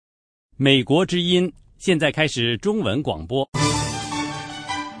美国之音现在开始中文广播。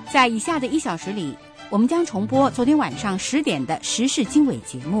在以下的1小时里，我们将重播昨天晚上10点的时事经纬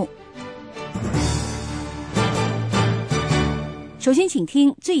节目。首先请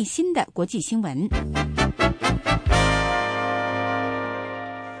听最新的国际新闻。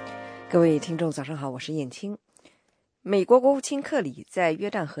各位听众早上好，我是燕青。美国国务卿克里在约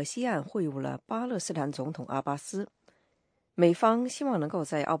旦河西岸会晤了巴勒斯坦总统阿巴斯。美方希望能够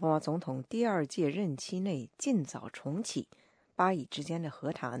在奥巴马总统第2届任期内尽早重启巴以之间的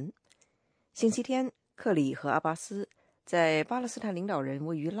和谈。星期天，克里和阿巴斯在巴勒斯坦领导人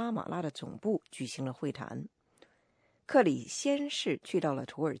位于拉马拉的总部举行了会谈。克里先是去到了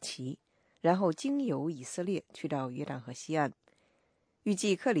土耳其，然后经由以色列去到约旦河西岸。预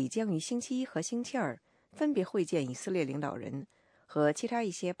计克里将于星期1和星期2分别会见以色列领导人和其他一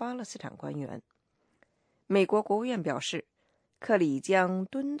些巴勒斯坦官员。美国国务院表示，克里将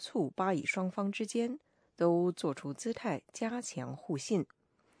敦促巴以双方之间都做出姿态，加强互信。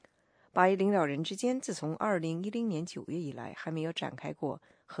巴以领导人之间自从2010年9月以来还没有展开过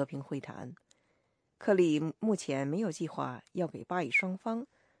和平会谈。克里目前没有计划要给巴以双方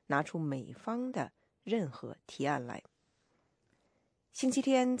拿出美方的任何提案来。星期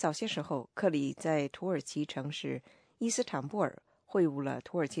天早些时候，克里在土耳其城市伊斯坦布尔会晤了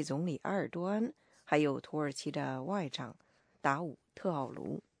土耳其总理埃尔多安，还有土耳其的外长达武特奥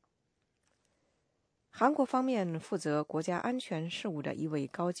卢。韩国方面负责国家安全事务的一位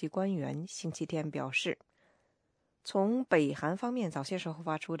高级官员星期天表示，从北韩方面早些时候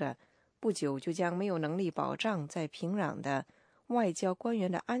发出的不久就将没有能力保障在平壤的外交官员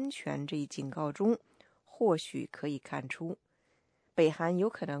的安全这一警告中，或许可以看出北韩有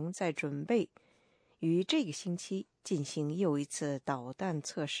可能在准备于这个星期进行又一次导弹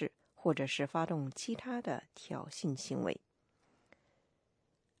测试，或者是发动其他的挑衅行为。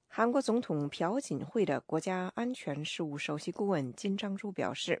韩国总统朴槿惠的国家安全事务首席顾问金章洙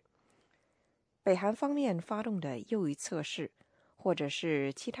表示，北韩方面发动的又一测试，或者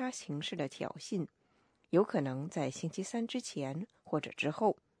是其他形式的挑衅，有可能在星期3之前或者之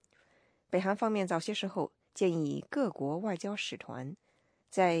后。北韩方面早些时候建议各国外交使团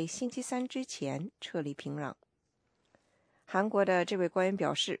在星期3之前撤离平壤。韩国的这位官员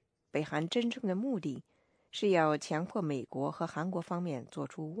表示，北韩真正的目的是要强迫美国和韩国方面做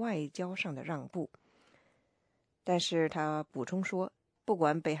出外交上的让步。但是他补充说，不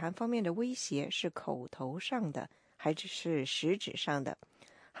管北韩方面的威胁是口头上的还是实质上的，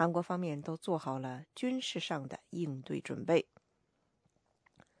韩国方面都做好了军事上的应对准备。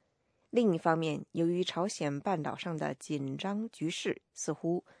另一方面，由于朝鲜半岛上的紧张局势似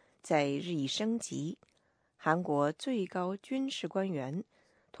乎在日益升级，韩国最高军事官员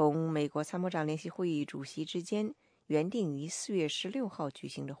同美国参谋长联席会议主席之间原定于4月16号举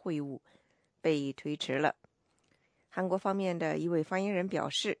行的会晤被推迟了。韩国方面的一位发言人表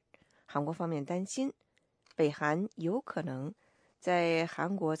示，韩国方面担心北韩有可能在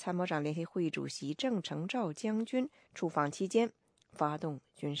韩国参谋长联席会议主席郑成照将军出访期间发动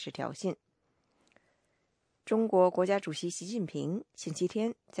军事挑衅。中国国家主席习近平星期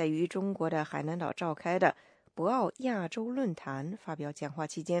天在于中国的海南岛召开的博鳌亚洲论坛发表讲话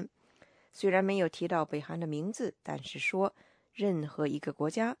期间，虽然没有提到北韩的名字，但是说任何一个国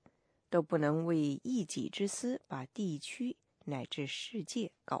家都不能为一己之私把地区乃至世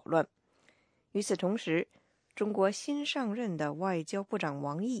界搞乱。与此同时，中国新上任的外交部长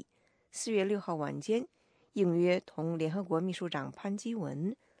王毅4月6号晚间应约同联合国秘书长潘基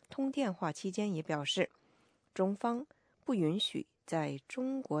文通电话期间也表示，中方不允许在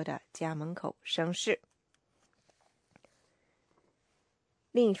中国的家门口生事。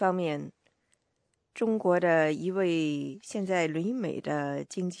另一方面，中国的一位现在旅美的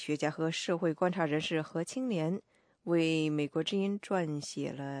经济学家和社会观察人士何青莲为美国之音撰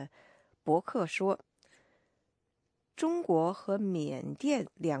写了博客说，中国和缅甸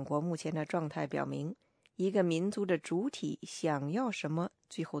两国目前的状态表明，一个民族的主体想要什么，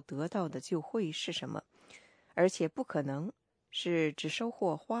最后得到的就会是什么，而且不可能是只收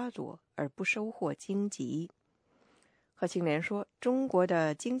获花朵而不收获荆棘。何青莲说，中国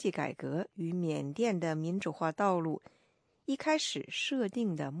的经济改革与缅甸的民主化道路一开始设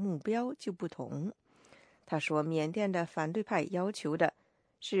定的目标就不同。他说，缅甸的反对派要求的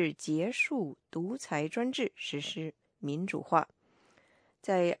是结束独裁专制，实施民主化。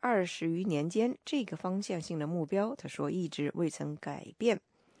在20余年间，这个方向性的目标，他说一直未曾改变。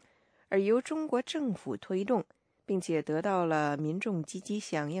而由中国政府推动，并且得到了民众积极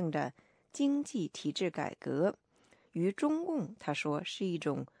响应的经济体制改革，与中共他说是一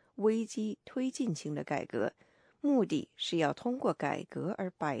种危机推进型的改革，目的是要通过改革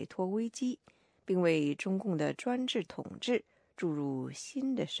而摆脱危机，并为中共的专制统治注入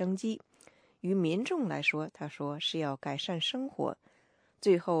新的生机。于民众来说，他说是要改善生活。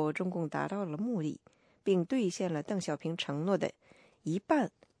最后中共达到了目的，并兑现了邓小平承诺的一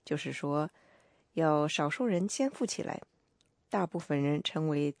半，就是说要少数人先富起来，大部分人成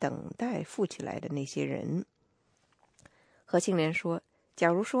为等待富起来的那些人。何庆莲说，假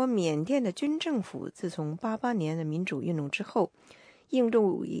如说缅甸的军政府自从88年的民主运动之后，应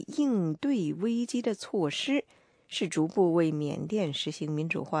对危机的措施是逐步为缅甸实行民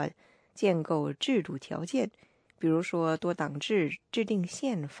主化建构制度条件，比如说多党制、制定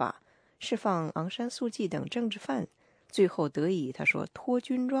宪法、释放昂山素季等政治犯，最后得以他说脱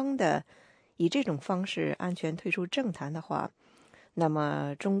军装的以这种方式安全退出政坛的话，那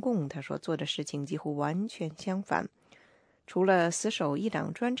么中共他说做的事情几乎完全相反，除了死守一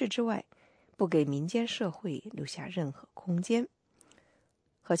党专制之外，不给民间社会留下任何空间。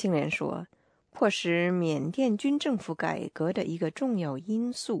何庆莲说，迫使缅甸军政府改革的一个重要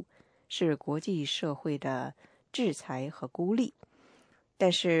因素是国际社会的制裁和孤立。但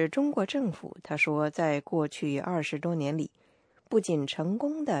是中国政府他说，在过去20多年里，不仅成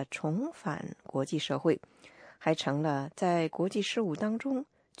功地重返国际社会，还成了在国际事务当中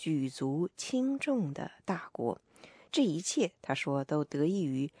举足轻重的大国。这一切他说都得益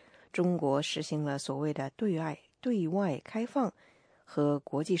于中国实行了所谓的对外开放，和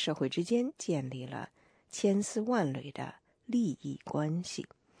国际社会之间建立了千丝万缕的利益关系。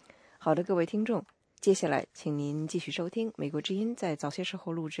好的，各位听众，接下来请您继续收听美国之音在早些时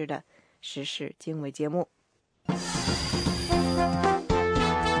候录制的时事经纬节目。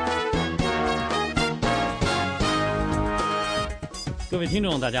各位听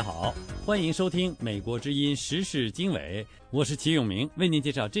众大家好，欢迎收听美国之音时事经纬，我是齐永明，为您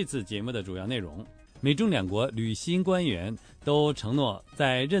介绍这次节目的主要内容。美中两国履新官员都承诺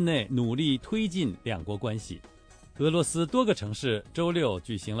在任内努力推进两国关系。俄罗斯多个城市周六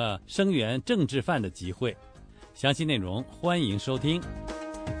举行了声援政治犯的集会，详细内容欢迎收听。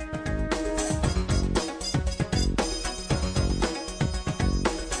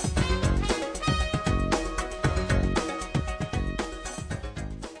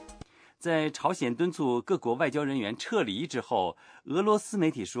在朝鲜敦促各国外交人员撤离之后，俄罗斯媒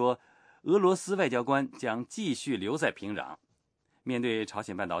体说，俄罗斯外交官将继续留在平壤。面对朝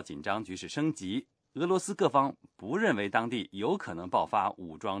鲜半岛紧张局势升级，俄罗斯各方不认为当地有可能爆发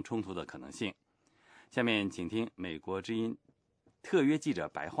武装冲突的可能性。下面请听美国之音特约记者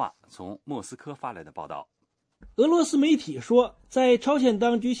白桦从莫斯科发来的报道。俄罗斯媒体说，在朝鲜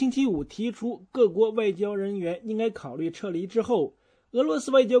当局星期五提出各国外交人员应该考虑撤离之后，俄罗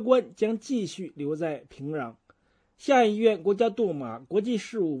斯外交官将继续留在平壤。下议院国家杜马国际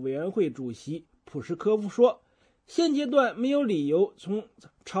事务委员会主席普什科夫说，现阶段没有理由从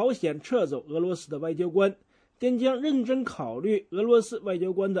朝鲜撤走俄罗斯的外交官，但将认真考虑俄罗斯外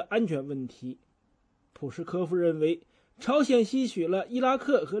交官的安全问题。普什科夫认为，朝鲜吸取了伊拉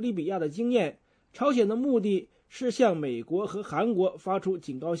克和利比亚的经验，朝鲜的目的是向美国和韩国发出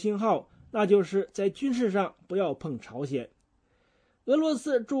警告信号，那就是在军事上不要碰朝鲜。俄罗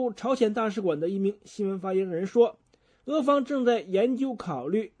斯驻朝鲜大使馆的一名新闻发言人说，俄方正在研究考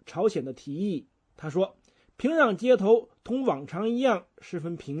虑朝鲜的提议。他说，平壤街头同往常一样十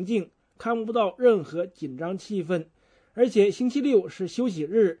分平静，看不到任何紧张气氛，而且星期六是休息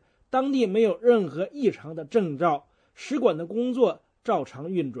日，当地没有任何异常的征兆，使馆的工作照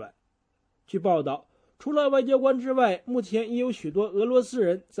常运转。据报道，除了外交官之外，目前也有许多俄罗斯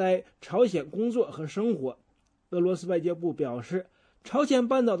人在朝鲜工作和生活。俄罗斯外交部表示，朝鲜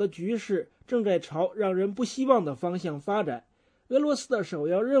半岛的局势正在朝让人不希望的方向发展，俄罗斯的首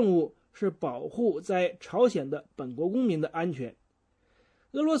要任务是保护在朝鲜的本国公民的安全。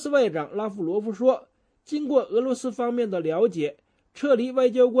俄罗斯外长拉夫罗夫说，经过俄罗斯方面的了解，撤离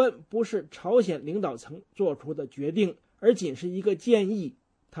外交官不是朝鲜领导层做出的决定，而仅是一个建议。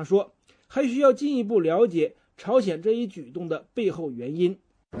他说，还需要进一步了解朝鲜这一举动的背后原因。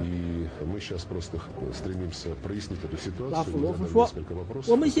拉夫罗夫说，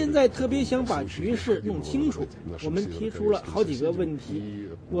我们现在特别想把局势弄清楚，我们提出了好几个问题。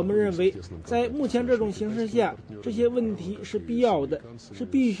我们认为在目前这种形势下，这些问题是必要的，是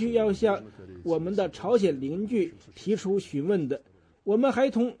必须要向我们的朝鲜邻居提出询问的。我们还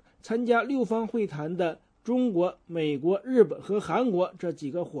同参加6方会谈的中国、美国、日本和韩国这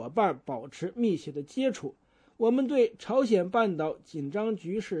几个伙伴保持密切的接触。我们对朝鲜半岛紧张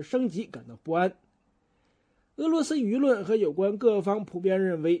局势升级感到不安。俄罗斯舆论和有关各方普遍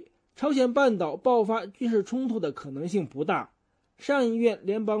认为，朝鲜半岛爆发军事冲突的可能性不大。上议院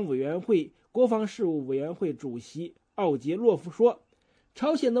联邦委员会国防事务委员会主席奥杰洛夫说，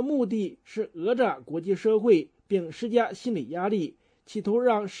朝鲜的目的是讹诈国际社会，并施加心理压力，企图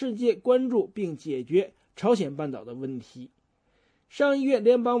让世界关注并解决朝鲜半岛的问题。上议院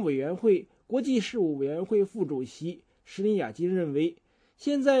联邦委员会国际事务委员会副主席石林雅金认为，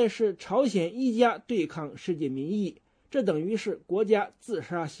现在是朝鲜一家对抗世界民意，这等于是国家自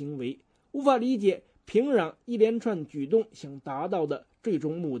杀行为，无法理解平壤一连串举动想达到的最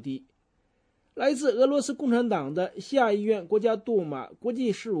终目的。来自俄罗斯共产党的下议院国家杜马国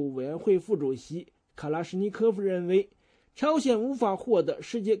际事务委员会副主席卡拉什尼科夫认为，朝鲜无法获得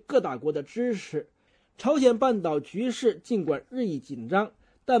世界各大国的支持，朝鲜半岛局势尽管日益紧张，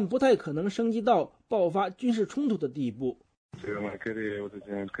但不太可能升级到爆发军事冲突的地步。卡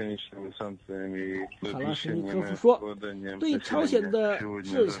拉什尼科夫说，对朝鲜的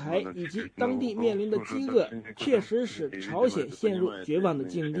制裁以及当地面临的饥饿确实使朝鲜陷入绝望的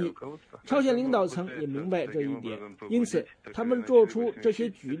境地，朝鲜领导层也明白这一点，因此他们做出这些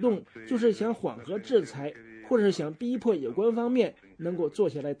举动就是想缓和制裁，或者是想逼迫有关方面能够坐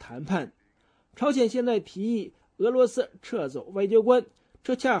下来谈判。朝鲜现在提议俄罗斯撤走外交官，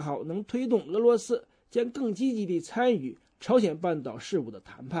这恰好能推动俄罗斯将更积极地参与朝鲜半岛事务的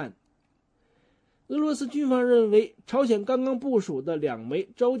谈判。俄罗斯军方认为，朝鲜刚刚部署的2枚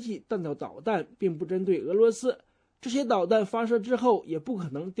洲际弹道导弹并不针对俄罗斯，这些导弹发射之后也不可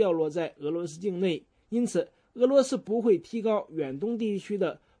能掉落在俄罗斯境内，因此俄罗斯不会提高远东地区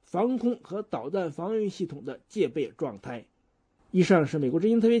的防空和导弹防御系统的戒备状态。以上是美国之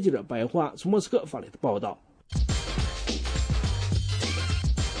音特别记者白桦从莫斯科发来的报道。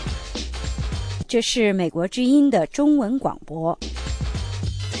这是美国之音的中文广播。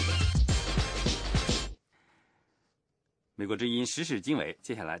美国之音时事经纬，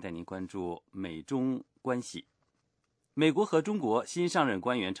接下来带您关注美中关系。美国和中国新上任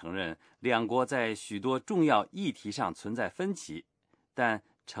官员承认，两国在许多重要议题上存在分歧，但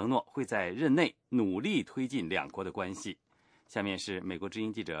承诺会在任内努力推进两国的关系。下面是美国之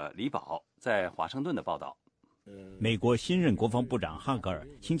音记者李宝在华盛顿的报道。美国新任国防部长哈格尔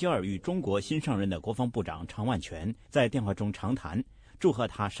星期二与中国新上任的国防部长常万全在电话中长谈，祝贺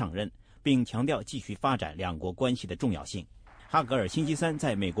他上任，并强调继续发展两国关系的重要性。哈格尔星期三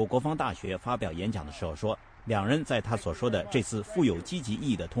在美国国防大学发表演讲的时候说，两人在他所说的这次富有积极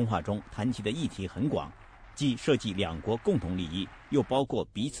意义的通话中谈及的议题很广，既涉及两国共同利益，又包括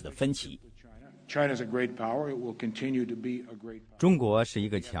彼此的分歧。中国是一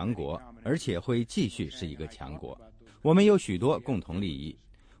个强国，而且会继续是一个强国。我们有许多共同利益，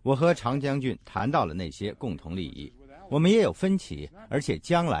我和常将军谈到了那些共同利益。我们也有分歧，而且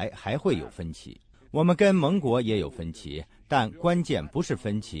将来还会有分歧。我们跟盟国也有分歧，但关键不是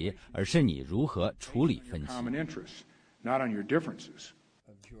分歧，而是你如何处理分歧。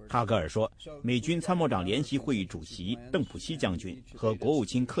哈格尔说，美军参谋长联席会议主席邓普西将军和国务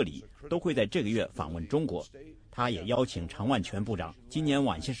卿克里都会在这个月访问中国。他也邀请常万全部长今年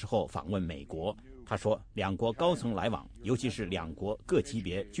晚些时候访问美国。他说，两国高层来往，尤其是两国各级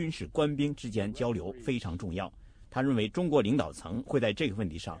别军事官兵之间交流非常重要。他认为中国领导层会在这个问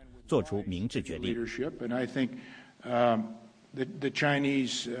题上做出明智决定。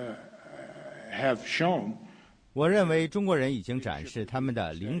我认为中国人已经展示他们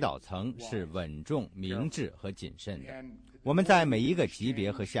的领导层是稳重、明智和谨慎的。我们在每一个级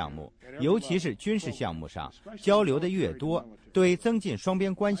别和项目，尤其是军事项目上，交流的越多，对增进双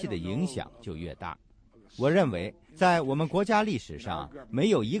边关系的影响就越大。我认为，在我们国家历史上，没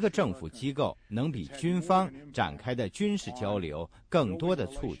有一个政府机构能比军方展开的军事交流更多地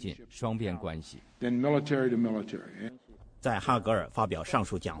促进双边关系。在哈格尔发表上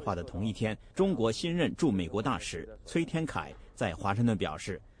述讲话的同一天，中国新任驻美国大使崔天凯在华盛顿表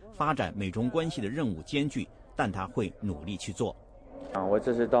示，发展美中关系的任务艰巨，但他会努力去做。我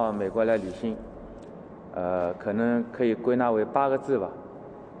这次到美国来旅行，可能可以归纳为8个字吧。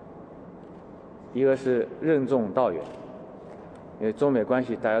一个是任重道远，因为中美关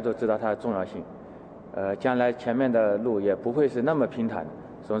系大家都知道它的重要性，将来前面的路也不会是那么平坦，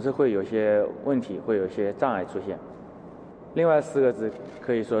总是会有些问题，会有些障碍出现。另外4个字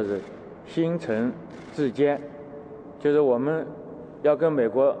可以说是心诚志坚，就是我们要跟美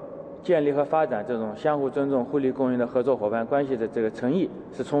国建立和发展这种相互尊重、互利共赢的合作伙伴关系的这个诚意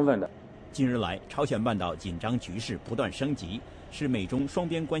是充分的。近日来，朝鲜半岛紧张局势不断升级，是美中双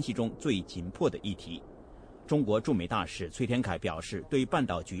边关系中最紧迫的议题。中国驻美大使崔天凯表示，对半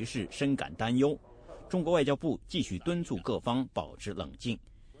岛局势深感担忧。中国外交部继续敦促各方保持冷静。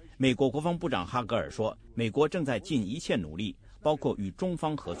美国国防部长哈格尔说，美国正在尽一切努力，包括与中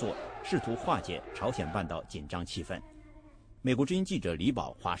方合作，试图化解朝鲜半岛紧张气氛。美国之音记者李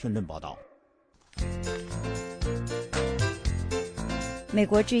宝华盛顿报道。美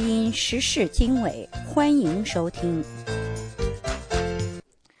国之音时事经纬，欢迎收听。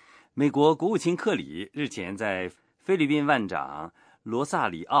美国国务卿克里日前在菲律宾万长罗萨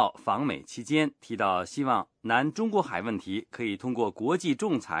里奥访美期间提到，希望南中国海问题可以通过国际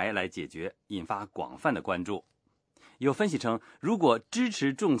仲裁来解决，引发广泛的关注。有分析称，如果支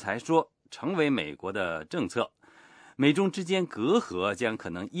持仲裁说成为美国的政策，美中之间隔阂将可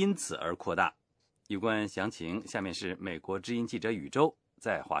能因此而扩大。有关详情，下面是美国之音记者宇宙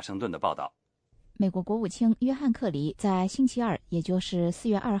在华盛顿的报道。美国国务卿约翰·克里在星期二，也就是4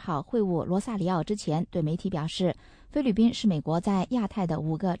月2号会晤罗萨里奥之前，对媒体表示，菲律宾是美国在亚太的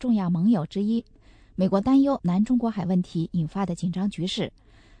5个重要盟友之一。美国担忧南中国海问题引发的紧张局势，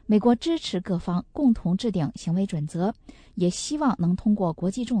美国支持各方共同制定行为准则，也希望能通过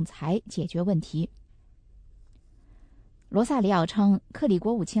国际仲裁解决问题。罗萨里奥称，克里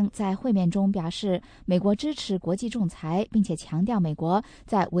国务卿在会面中表示，美国支持国际仲裁，并且强调美国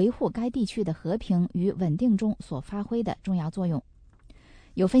在维护该地区的和平与稳定中所发挥的重要作用。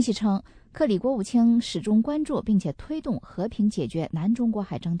有分析称，克里国务卿始终关注并且推动和平解决南中国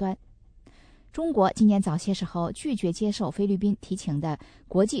海争端。中国今年早些时候拒绝接受菲律宾提请的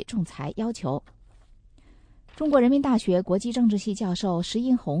国际仲裁要求。中国人民大学国际政治系教授石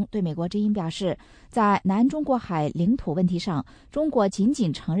英红对美国之音表示，在南中国海领土问题上，中国仅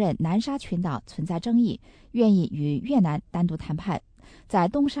仅承认南沙群岛存在争议，愿意与越南单独谈判。在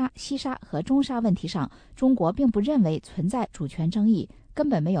东沙、西沙和中沙问题上，中国并不认为存在主权争议，根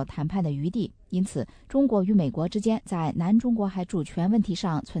本没有谈判的余地。因此，中国与美国之间在南中国海主权问题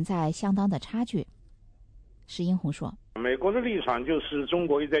上存在相当的差距。石英红说，美国的立场就是中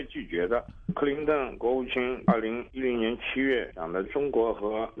国一再拒绝的。克林顿国务卿2010年7月讲的，中国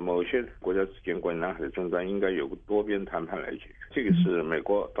和某些国家之间关于南海的争端应该有个多边谈判来解决，这个是美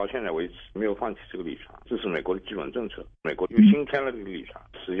国到现在为止没有放弃这个立场，这是美国的基本政策。美国又新添了这个立场，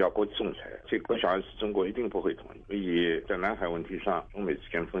是要国际仲裁，这个小孩是中国一定不会同意。所以在南海问题上，中美之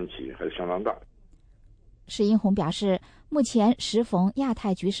间分歧还是相当大的。石英红表示，目前时逢亚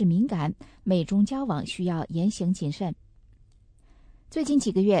太局势敏感，美中交往需要言行谨慎。最近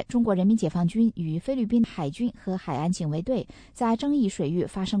几个月，中国人民解放军与菲律宾海军和海岸警卫队在争议水域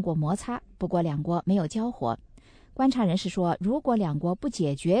发生过摩擦，不过两国没有交火。观察人士说，如果两国不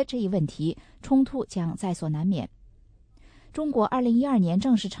解决这一问题，冲突将在所难免。中国2012年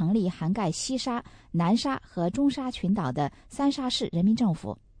正式成立涵盖西沙、南沙和中沙群岛的三沙市人民政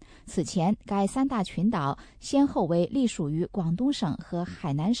府。此前，该3大群岛先后为隶属于广东省和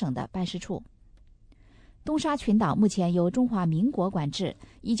海南省的办事处。东沙群岛目前由中华民国管制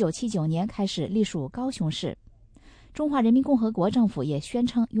，1979年开始隶属高雄市。中华人民共和国政府也宣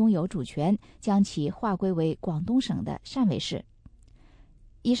称拥有主权，将其划归为广东省的汕尾市。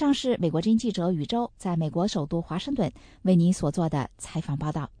以上是美国之音记者宇宙在美国首都华盛顿为您所做的采访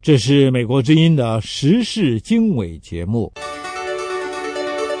报道。这是美国之音的时事经纬节目。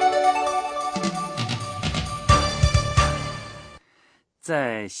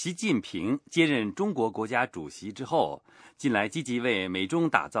在习近平接任中国国家主席之后，近来积极为美中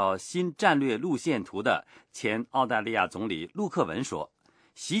打造新战略路线图的前澳大利亚总理陆克文说，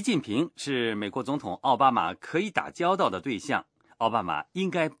习近平是美国总统奥巴马可以打交道的对象，奥巴马应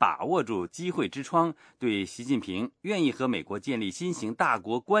该把握住机会之窗，对习近平愿意和美国建立新型大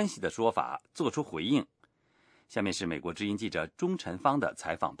国关系的说法做出回应。下面是美国之音记者钟晨芳的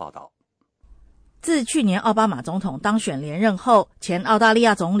采访报道。自去年奥巴马总统当选连任后，前澳大利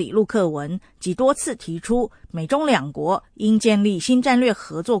亚总理陆克文即多次提出美中两国应建立新战略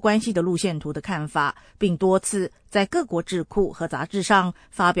合作关系的路线图的看法，并多次在各国智库和杂志上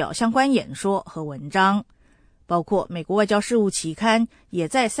发表相关演说和文章。包括美国外交事务期刊也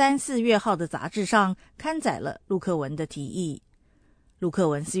在3、4月号的杂志上刊载了陆克文的提议。陆克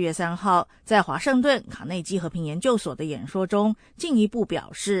文4月3号在华盛顿卡内基和平研究所的演说中进一步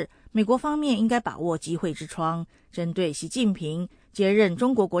表示，美国方面应该把握机会之窗，针对习近平接任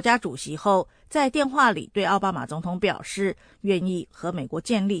中国国家主席后，在电话里对奥巴马总统表示愿意和美国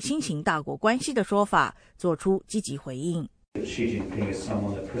建立新型大国关系的说法做出积极回应。习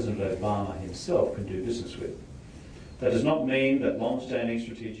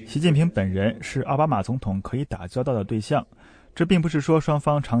近平本人是奥巴马总统可以打交道的对象，这并不是说双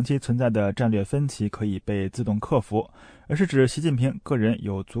方长期存在的战略分歧可以被自动克服，而是指习近平个人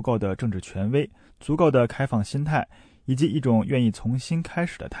有足够的政治权威、足够的开放心态，以及一种愿意从新开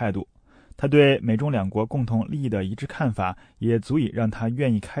始的态度。他对美中两国共同利益的一致看法，也足以让他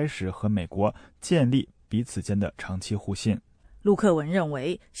愿意开始和美国建立彼此间的长期互信。陆克文认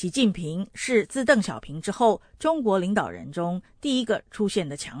为，习近平是自邓小平之后中国领导人中第一个出现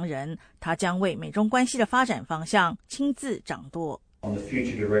的强人，他将为美中关系的发展方向亲自掌舵。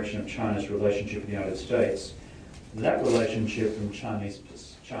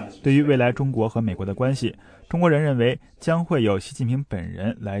对于未来中国和美国的关系，中国人认为将会由习近平本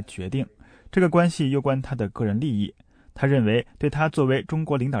人来决定，这个关系攸关他的个人利益。他认为对他作为中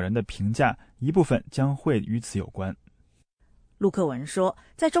国领导人的评价一部分将会与此有关。陆克文说，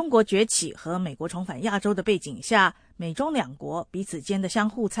在中国崛起和美国重返亚洲的背景下，美中两国彼此间的相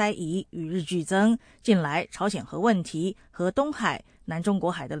互猜疑与日俱增。近来朝鲜核问题和东海、南中国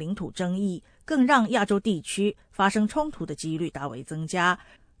海的领土争议，更让亚洲地区发生冲突的几率大为增加，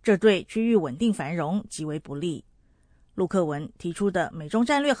这对区域稳定繁荣极为不利。陆克文提出的美中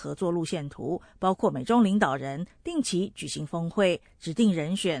战略合作路线图，包括美中领导人定期举行峰会，指定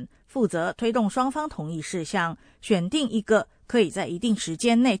人选，负责推动双方同意事项，选定一个可以在一定时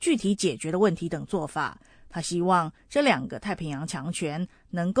间内具体解决的问题等做法。他希望这两个太平洋强权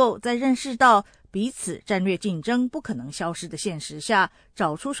能够在认识到彼此战略竞争不可能消失的现实下，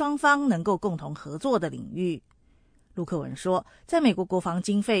找出双方能够共同合作的领域。陆克文说，在美国国防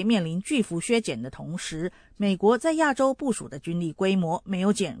经费面临巨幅削减的同时，美国在亚洲部署的军力规模没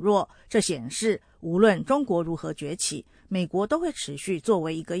有减弱，这显示无论中国如何崛起，美国都会持续作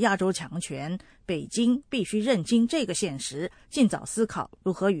为一个亚洲强权。北京必须认清这个现实，尽早思考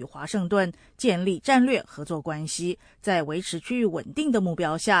如何与华盛顿建立战略合作关系，在维持区域稳定的目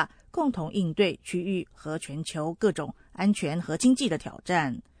标下，共同应对区域和全球各种安全和经济的挑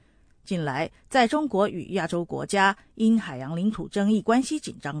战。近来，在中国与亚洲国家因海洋领土争议关系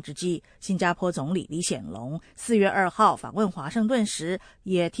紧张之际，新加坡总理李显龙4月2号访问华盛顿时，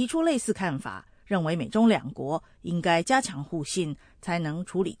也提出类似看法，认为美中两国应该加强互信，才能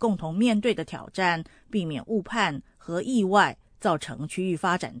处理共同面对的挑战，避免误判和意外造成区域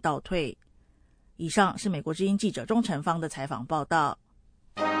发展倒退。以上是美国之音记者钟晨芳的采访报道。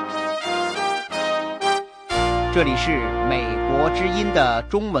这里是美国之音的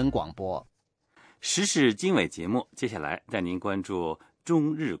中文广播。时事经纬节目，接下来带您关注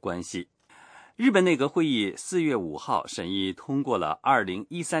中日关系。日本内阁会议4月5号审议通过了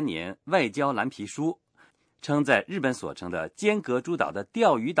2013年外交蓝皮书，称在日本所称的尖阁诸岛的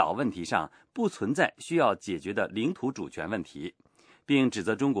钓鱼岛问题上不存在需要解决的领土主权问题，并指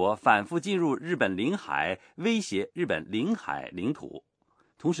责中国反复进入日本领海，威胁日本领海领土。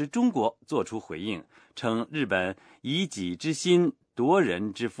同时，中国作出回应，称日本以己之心夺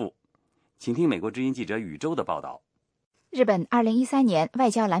人之腹。请听美国之音记者宇宙的报道。日本2013年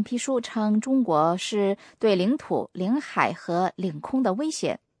外交蓝皮书称中国是对领土、领海和领空的威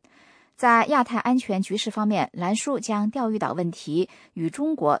胁。在亚太安全局势方面，蓝书将钓鱼岛问题与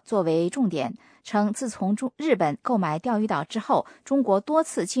中国作为重点，称自从日本购买钓鱼岛之后，中国多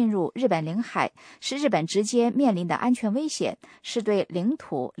次进入日本领海，是日本直接面临的安全威胁，是对领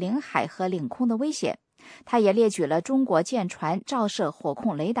土、领海和领空的威胁。他也列举了中国舰船照射火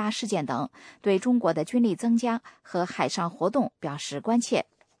控雷达事件等，对中国的军力增加和海上活动表示关切。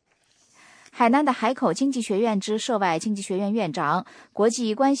海南的海口经济学院之涉外经济学院院长、国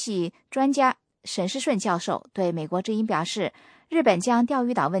际关系专家沈世顺教授对美国之音表示，日本将钓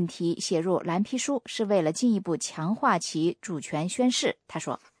鱼岛问题写入蓝皮书是为了进一步强化其主权宣示。他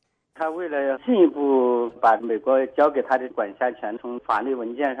说，他为了进一步把美国交给他的管辖权从法律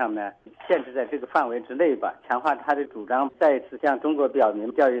文件上面限制在这个范围之内吧，强化他的主张，再一次向中国表明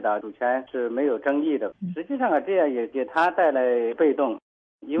钓鱼岛主权是没有争议的。实际上这样也给他带来被动，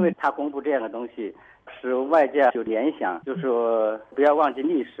因为他公布这样的东西，使外界就联想，就说不要忘记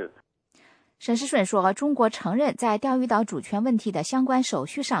历史。沈世顺说，中国承认在钓鱼岛主权问题的相关手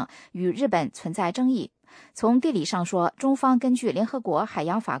续上与日本存在争议。从地理上说，中方根据联合国海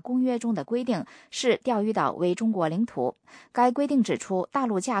洋法公约中的规定，视钓鱼岛为中国领土。该规定指出，大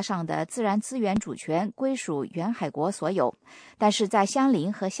陆架上的自然资源主权归属沿海国所有，但是在相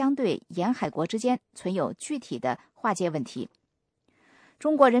邻和相对沿海国之间存有具体的划界问题。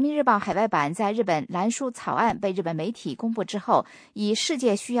中国人民日报海外版在日本蓝书草案被日本媒体公布之后，以世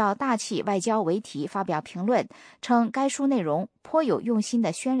界需要大气外交为题发表评论，称该书内容颇有用心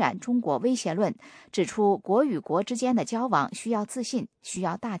地渲染中国威胁论，指出国与国之间的交往需要自信，需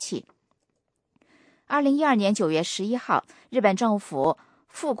要大气。2012年9月11号，日本政府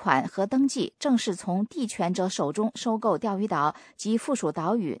付款和登记，正式从地权者手中收购钓鱼岛及附属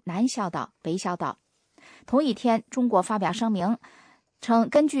岛屿南小岛、北小岛。同一天，中国发表声明称，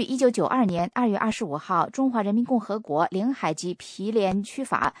根据1992年2月25号《中华人民共和国领海及毗连区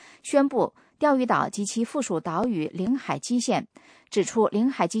法》宣布钓鱼岛及其附属岛屿领海基线，指出领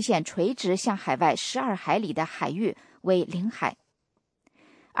海基线垂直向海外12海里的海域为领海。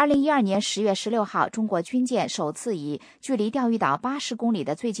2012年10月16号，中国军舰首次以距离钓鱼岛80公里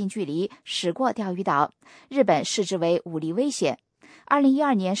的最近距离驶过钓鱼岛，日本视之为武力威胁。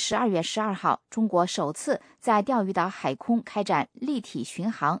2012年12月12号，中国首次在钓鱼岛海空开展立体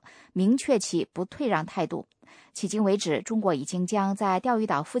巡航，明确其不退让态度。迄今为止，中国已经将在钓鱼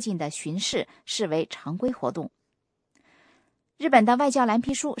岛附近的巡视视为常规活动。日本的外交蓝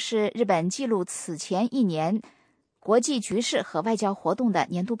皮书是日本记录此前一年国际局势和外交活动的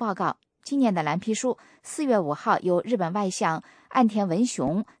年度报告。今年的蓝皮书4月5号由日本外相岸田文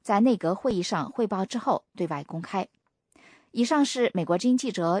雄在内阁会议上汇报之后对外公开。以上是美国之音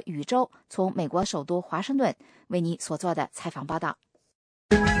记者宇宙从美国首都华盛顿为你所做的采访报道。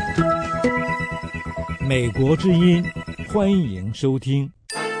美国之音，欢迎收听。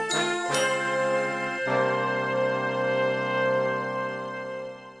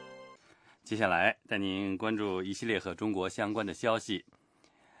接下来带您关注一系列和中国相关的消息。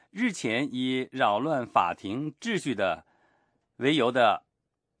日前以扰乱法庭秩序的为由的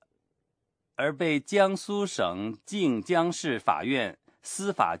而被江苏省靖江市法院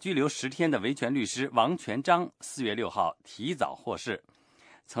司法拘留10天的维权律师王全璋4月6号提早获释。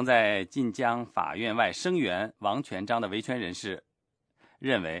曾在晋江法院外声援王全璋的维权人士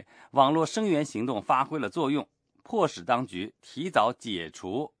认为，网络声援行动发挥了作用，迫使当局提早解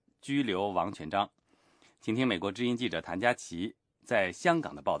除拘留王全璋。请听美国之音记者谭佳琪在香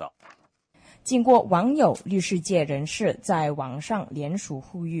港的报道。经过网友、律师界人士在网上联署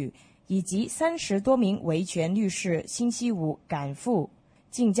呼吁，以及30多名维权律师星期五赶赴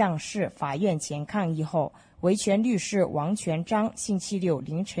晋江市法院前抗议后，维权律师王全璋星期六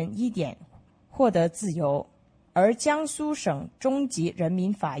凌晨1点获得自由。而江苏省中级人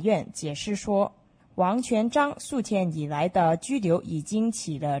民法院解释说，王全璋数天以来的拘留已经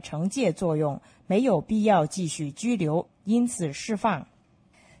起了惩戒作用，没有必要继续拘留，因此释放。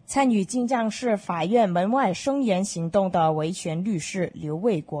参与晋江市法院门外声援行动的维权律师刘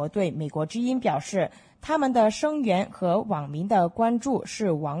卫国对美国之音表示，他们的声援和网民的关注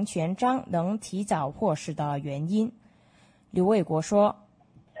是王全璋能提早获释的原因。刘卫国说，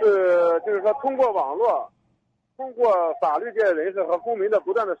就是说通过网络，通过法律界人士和公民的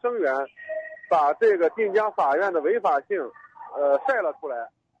不断的声援，把这个晋江法院的违法性晒了出来，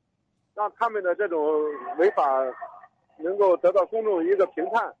让他们的这种违法能够得到公众一个评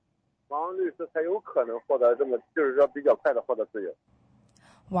判，王律师才有可能获得就是说比较快的获得自由。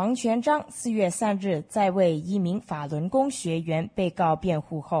王全璋4月3日在为一名法轮功学员被告辩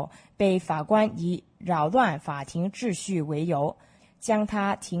护后，被法官以扰乱法庭秩序为由，将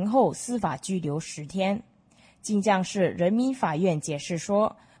他庭后司法拘留10天。晋江市人民法院解释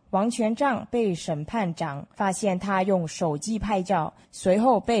说，王全璋被审判长发现他用手机拍照，随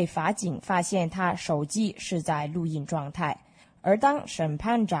后被法警发现他手机是在录音状态。而当审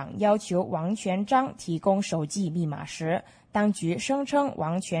判长要求王全璋提供手机密码时，当局声称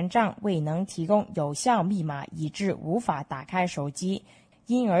王全璋未能提供有效密码，以致无法打开手机，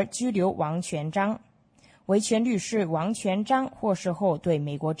因而拘留王全璋。维权律师王全璋获释后对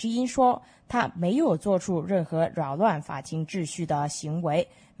美国之音说，他没有做出任何扰乱法庭秩序的行为，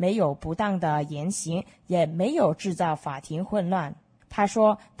没有不当的言行，也没有制造法庭混乱。他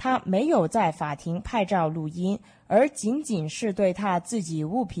说他没有在法庭拍照录音，而仅仅是对他自己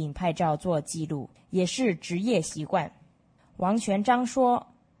物品拍照做记录，也是职业习惯。王全璋说，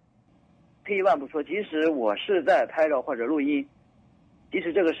退一万步说，即使我是在拍照或者录音，即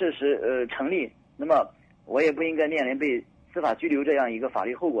使这个事实成立，那么我也不应该面临被司法拘留这样一个法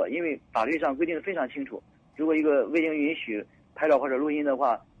律后果，因为法律上规定的非常清楚，如果一个未经允许拍照或者录音的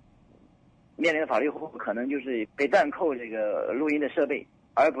话，面临的法律后果可能就是被暂扣这个录音的设备，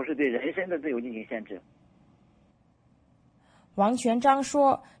而不是对人身的自由进行限制。王全璋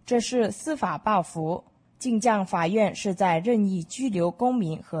说，这是司法报复，晋江法院是在任意拘留公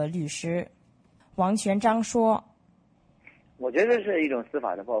民和律师。王全璋说，我觉得是一种司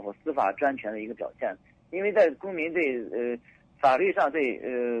法的报复，司法专权的一个表现，因为在公民对法律上对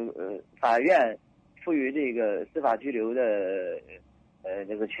法院赋予这个司法拘留的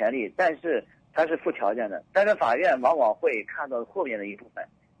这个权利，但是它是附条件的，但是法院往往会看到后面的一部分，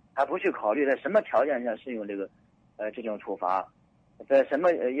他不去考虑在什么条件下适用这种处罚，在什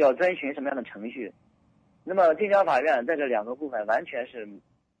么要遵循什么样的程序。那么晋江法院在这2个部分完全是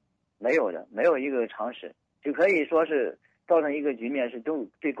没有的，没有一个常识，就可以说是造成一个局面，是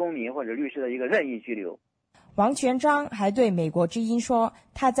对公民或者律师的一个任意拘留。王全璋还对美国之音说，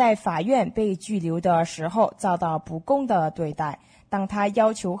他在法院被拘留的时候遭到不公的对待，当他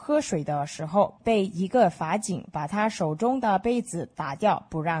要求喝水的时候，被一个法警把他手中的杯子打掉，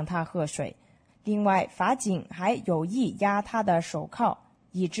不让他喝水。另外，法警还有意压他的手铐，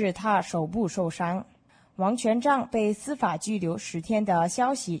以致他手部受伤。王全璋被司法拘留10天的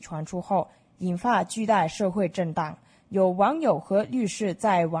消息传出后，引发巨大社会震荡。有网友和律师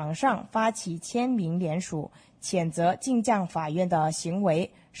在网上发起签名联署，谴责进将法院的行为，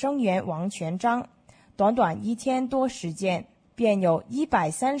声援王全璋。短短1天多时间，便有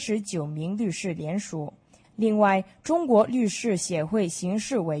139名律师联署。另外，中国律师协会刑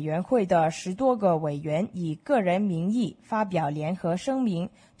事委员会的10多个委员以个人名义发表联合声明，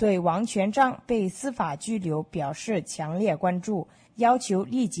对王全璋被司法拘留表示强烈关注，要求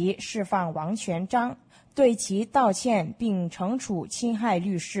立即释放王全璋，对其道歉并惩处侵害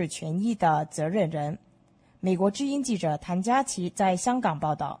律师权益的责任人。美国之音记者谭佳琪在香港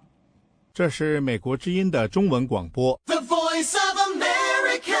报道。这是美国之音的中文广播。The Voice of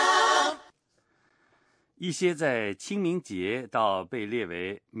America。一些在清明节到被列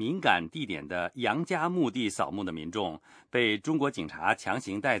为敏感地点的杨家墓地扫墓的民众，被中国警察强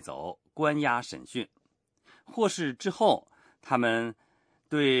行带走，关押审讯。获释之后，他们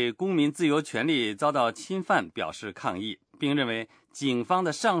对公民自由权利遭到侵犯表示抗议，并认为警方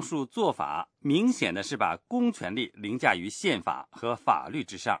的上述做法明显的是把公权力凌驾于宪法和法律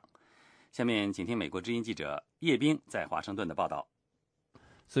之上。下面请听美国之音记者叶冰在华盛顿的报道。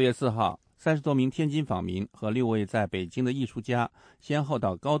4月4号，30多名天津访民和6位在北京的艺术家先后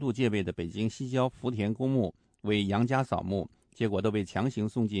到高度戒备的北京西郊福田公墓为杨家扫墓，结果都被强行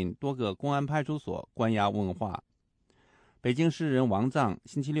送进多个公安派出所关押问话。北京诗人王藏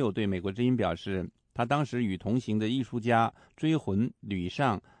星期六对美国之音表示，他当时与同行的艺术家追魂、吕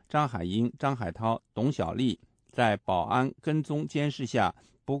尚、张海英、张海涛、董小丽在保安跟踪监视下，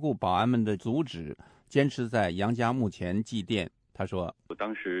不顾保安们的阻止，坚持在杨家墓前祭奠。他说，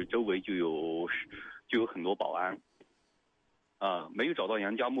当时周围就有很多保安，没有找到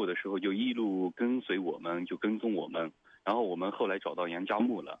杨家墓的时候就一路跟随我们，就跟踪我们，然后我们后来找到杨家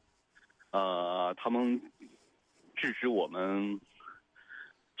墓了，他们制止我们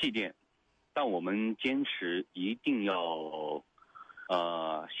祭奠，但我们坚持一定要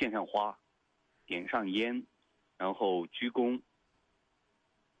献上花，点上烟，然后鞠躬。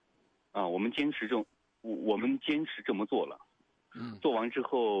我们坚持这么做了。做完之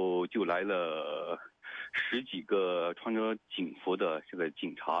后就来了10几个穿着警服的这个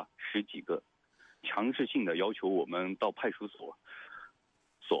警察，10几个，强制性的要求我们到派出所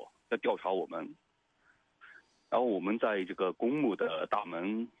要调查我们。然后我们在这个公墓的大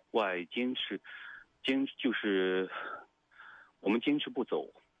门外就是我们坚持不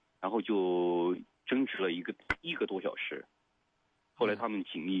走，然后就争执了一个多小时。后来他们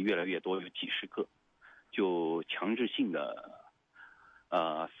警力越来越多，有几10个，就强制性的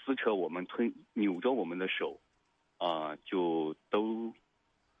撕扯我们，扭着我们的手，就都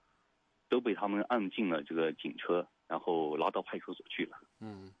被他们按进了这个警车，然后拉到派出所去了。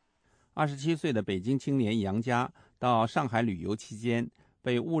27岁的北京青年杨家到上海旅游期间，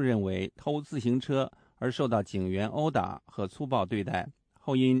被误认为偷自行车而受到警员殴打和粗暴对待，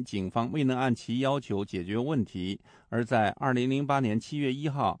后因警方未能按其要求解决问题，而在2008年7月1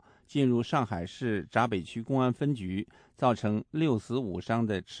号进入上海市闸北区公安分局，造成6死5伤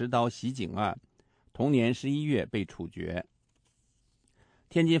的持刀袭警案，同年11月被处决。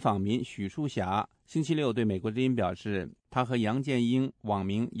天津访民许淑霞星期六对美国之音表示，他和杨建英、网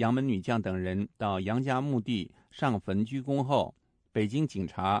名杨门女将等人到杨家墓地上坟鞠躬后，北京警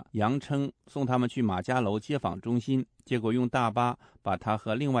察杨称送他们去马家楼接访中心，结果用大巴把他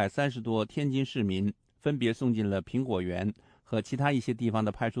和另外30多天津市民分别送进了苹果园和其他一些地方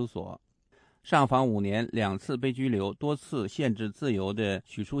的派出所。上访5年2次被拘留，多次限制自由的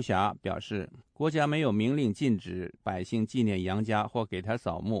许淑霞表示，国家没有明令禁止百姓纪念杨家或给他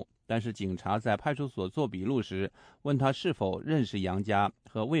扫墓，但是警察在派出所做笔录时问他是否认识杨家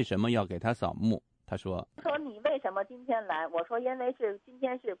和为什么要给他扫墓。他说你为什么今天来？我说因为今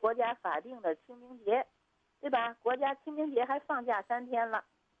天是国家法定的清明节，对吧？国家清明节还放假3天了，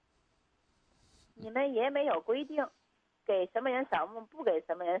你们也没有规定给什么人扫墓，不给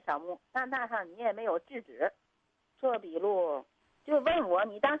什么人扫墓，那上你也没有制止。做笔录就问我，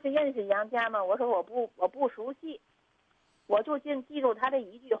你当时认识杨家吗？我说我不熟悉，我就记住他的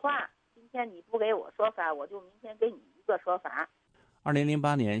一句话，今天你不给我说法，我就明天给你一个说法。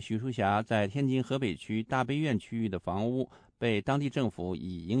2008年，许淑霞在天津河北区大悲院区域的房屋被当地政府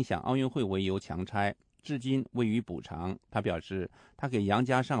以影响奥运会为由强拆，至今未予补偿。他表示，他给杨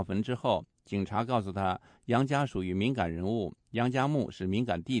家上坟之后，警察告诉他，杨家属于敏感人物，杨家墓是敏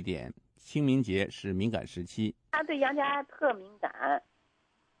感地点，清明节是敏感时期。他对杨家特敏感，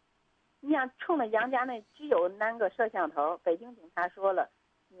你想冲着杨家那只有那个摄像头，北京警察说了，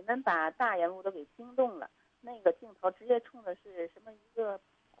你们把大人物都给惊动了，那个镜头直接冲的是什么一个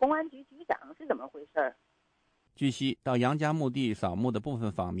公安局局长，是怎么回事？据悉，到杨家墓地扫墓的部分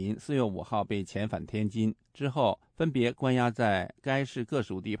访民4月5号被遣返天津，之后分别关押在该市各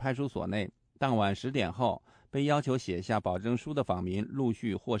属地派出所内。当晚10点后，被要求写下保证书的访民陆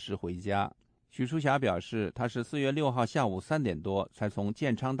续获释回家。许淑霞表示，他是4月6号下午3点多才从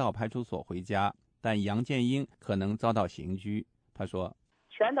建昌道派出所回家，但杨建英可能遭到刑拘。他说，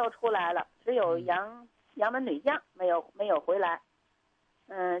全都出来了，只有杨门女将没有回来。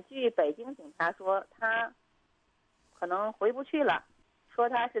据北京警察说，他可能回不去了，说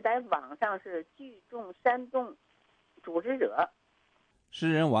他是在网上是聚众煽动组织者。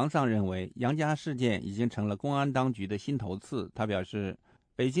诗人王丧认为，杨家事件已经成了公安当局的心头刺。他表示，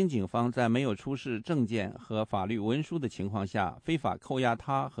北京警方在没有出示证件和法律文书的情况下，非法扣押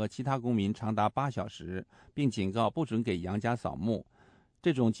他和其他公民长达8小时，并警告不准给杨家扫墓。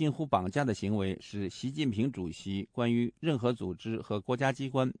这种近乎绑架的行为使习近平主席关于任何组织和国家机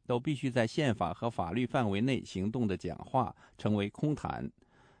关都必须在宪法和法律范围内行动的讲话成为空谈，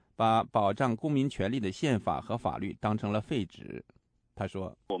把保障公民权利的宪法和法律当成了废纸。他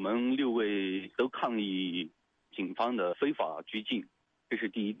说，我们6位都抗议警方的非法拘禁，这是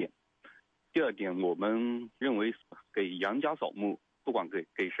第一点。第二点，我们认为给杨家扫墓，不管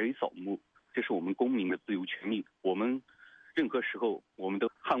给谁扫墓，这是我们公民的自由权利，我们任何时候我们都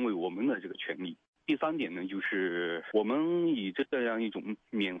捍卫我们的这个权利。第三点呢，就是我们以这样一种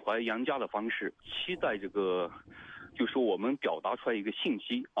缅怀杨家的方式，期待这个，就是我们表达出来一个信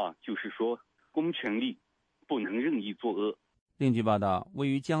息啊，就是说公权力不能任意作恶。另据报道，位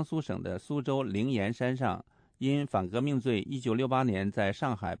于江苏省的苏州灵岩山上，因反革命罪1968年在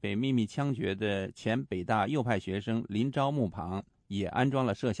上海被秘密枪决的前北大右派学生林昭墓旁也安装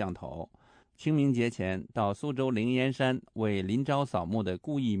了摄像头。清明节前到苏州灵岩山为林昭扫墓的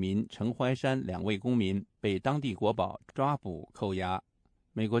顾益民、陈怀山2位公民被当地国保抓捕扣押。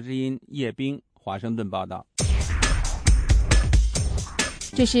美国之音叶冰华盛顿报道。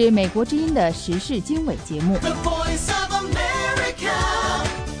这是美国之音的时事经纬节目。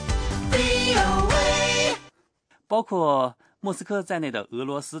包括莫斯科在内的俄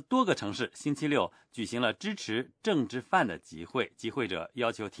罗斯多个城市星期六举行了支持政治犯的集会，集会者要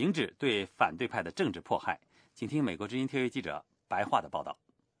求停止对反对派的政治迫害。请听美国之音特约记者白话的报道。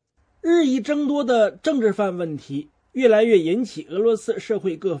日益增多的政治犯问题越来越引起俄罗斯社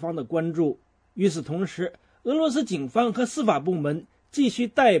会各方的关注。与此同时，俄罗斯警方和司法部门继续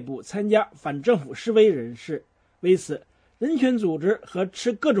逮捕参加反政府示威人士。为此，人权组织和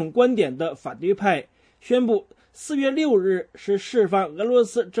持各种观点的反对派宣布4月6日是释放俄罗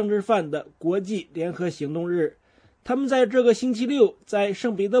斯政治犯的国际联合行动日。他们在这个星期六在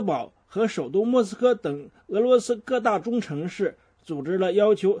圣彼得堡和首都莫斯科等俄罗斯各大中城市组织了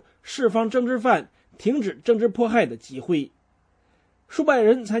要求释放政治犯、停止政治迫害的集会。数百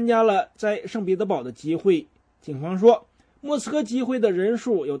人参加了在圣彼得堡的集会。警方说，莫斯科集会的人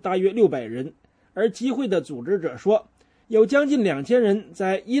数有大约600人，而集会的组织者说，有将近2000人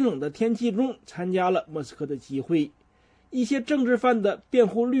在阴冷的天气中参加了莫斯科的集会。一些政治犯的辩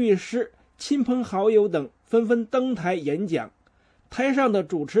护律师、亲朋好友等纷纷登台演讲。台上的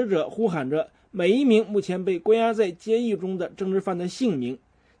主持者呼喊着每一名目前被关押在监狱中的政治犯的姓名，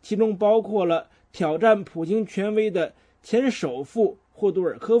其中包括了挑战普京权威的前首富霍杜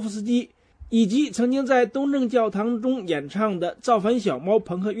尔科夫斯基，以及曾经在东正教堂中演唱的造反小猫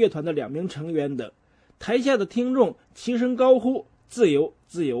朋克乐团的2名成员等。台下的听众齐声高呼自由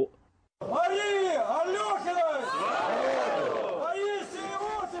自由。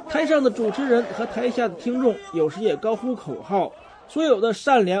台上的主持人和台下的听众有时也高呼口号，所有的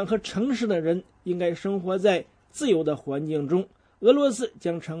善良和诚实的人应该生活在自由的环境中，俄罗斯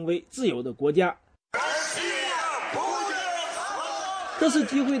将成为自由的国家。这次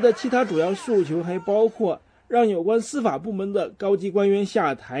集会的其他主要诉求还包括让有关司法部门的高级官员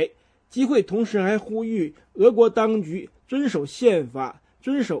下台。集会同时还呼吁俄国当局遵守宪法，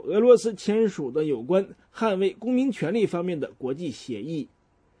遵守俄罗斯签署的有关捍卫公民权利方面的国际协议。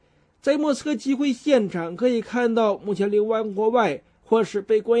在莫斯科集会现场可以看到目前流亡国外或是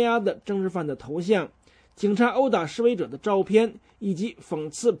被关押的政治犯的头像，警察殴打示威者的照片，以及讽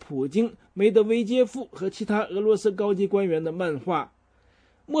刺普京、梅德韦杰夫和其他俄罗斯高级官员的漫画。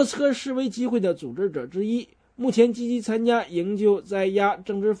莫斯科示威集会的组织者之一，目前积极参加营救在押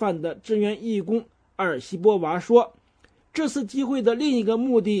政治犯的志愿义工阿尔西波娃说，这次集会的另一个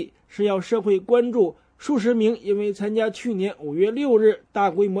目的是要社会关注数十名因为参加去年5月6日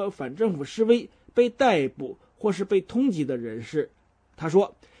大规模反政府示威被逮捕或是被通缉的人士。他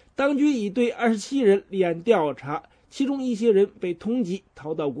说，当局已对27人立案调查，其中一些人被通缉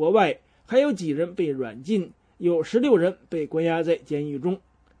逃到国外，还有几人被软禁，有16人被关押在监狱中。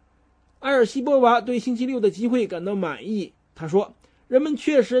埃尔西波娃对星期六的集会感到满意，他说，人们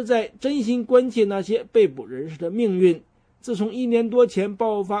确实在真心关切那些被捕人士的命运。自从1年多前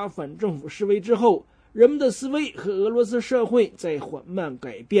爆发反政府示威之后，人们的思维和俄罗斯社会在缓慢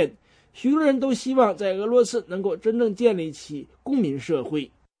改变，许多人都希望在俄罗斯能够真正建立起公民社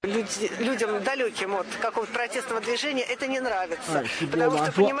会。阿尔西波娃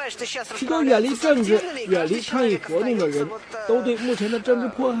说，许多远离政治、远离抗议活动的人都对目前的政治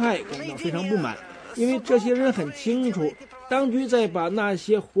迫害感到非常不满，因为这些人很清楚，当局在把那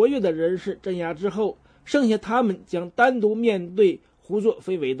些活跃的人士镇压之后，剩下他们将单独面对胡作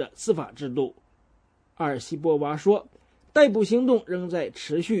非为的司法制度。阿尔西波娃说，逮捕行动仍在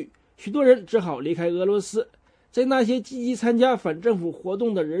持续，许多人只好离开俄罗斯。在那些积极参加反政府活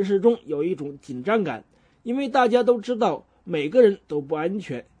动的人士中有一种紧张感，因为大家都知道每个人都不安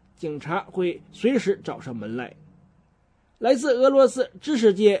全，警察会随时找上门来。来自俄罗斯知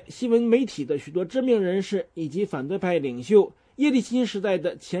识界、新闻媒体的许多知名人士以及反对派领袖，叶利钦时代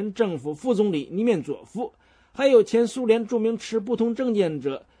的前政府副总理尼面佐夫，还有前苏联著名持不同政见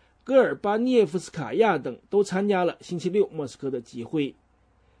者戈尔巴涅夫斯卡娅等都参加了星期六莫斯科的集会。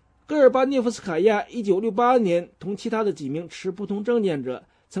戈尔巴涅夫斯卡娅1968年同其他的几名持不同政见者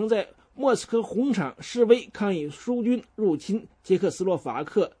曾在莫斯科红场示威抗议苏军入侵捷克斯洛伐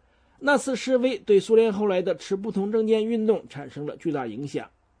克，那次示威对苏联后来的持不同政见运动产生了巨大影响。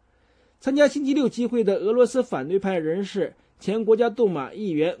参加星期六集会的俄罗斯反对派人士前国家杜马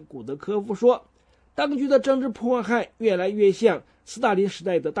议员古德科夫说，当局的政治迫害越来越像斯大林时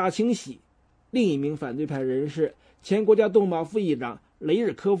代的大清洗。另一名反对派人士前国家杜马副议长雷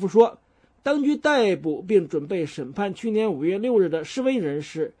日科夫说，当局逮捕并准备审判去年5月6日的示威人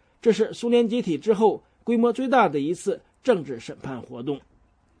士，这是苏联解体之后规模最大的一次政治审判活动。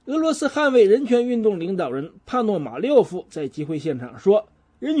俄罗斯捍卫人权运动领导人帕诺马廖夫在集会现场说，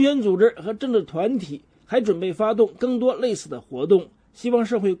人权组织和政治团体还准备发动更多类似的活动，希望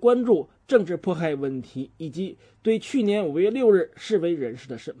社会关注政治迫害问题以及对去年5月6日示威人士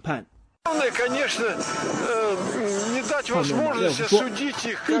的审判。帕诺马廖夫说，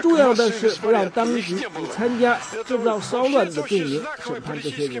最重要的是不让当局以参加制造骚乱的罪名审判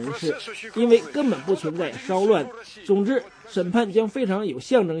这些人士，因为根本不存在骚乱。总之，审判将非常有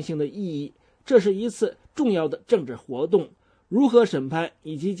象征性的意义，这是一次重要的政治活动。如何审判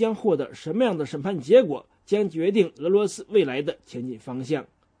以及将获得什么样的审判结果，将决定俄罗斯未来的前进方向。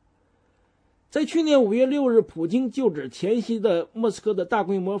在去年5月6日普京就职前夕的莫斯科的大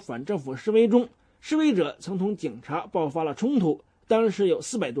规模反政府示威中，示威者曾同警察爆发了冲突，当时有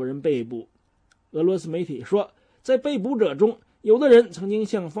400多人被捕。俄罗斯媒体说，在被捕者中，有的人曾经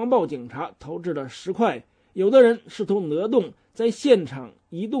向防暴警察投掷了石块，有的人试图挪动在现场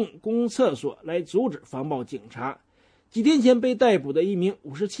移动公共厕所来阻止防暴警察。几天前被逮捕的一名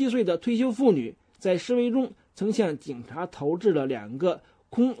57岁的退休妇女，在示威中曾向警察投掷了2个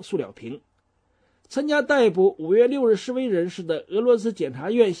空塑料瓶。参加逮捕5月6日示威人士的俄罗斯检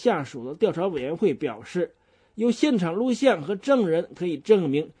察院下属的调查委员会表示，有现场录像和证人可以证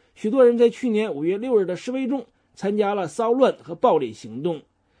明，许多人在去年5月6日的示威中参加了骚乱和暴力行动。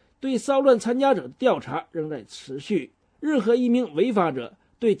对骚乱参加者的调查仍在持续，任何一名违法者、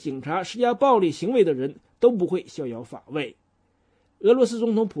对警察施加暴力行为的人都不会逍遥法外。俄罗斯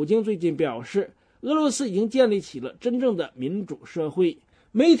总统普京最近表示，俄罗斯已经建立起了真正的民主社会。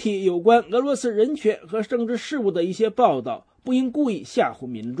媒体有关俄罗斯人权和政治事务的一些报道不应故意吓唬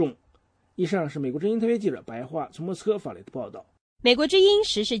民众。以上是美国之音特约记者白桦从莫斯科发来的报道。美国之音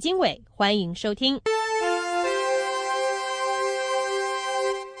时事经纬，欢迎收听。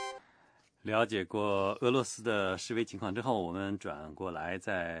了解过俄罗斯的示威情况之后，我们转过来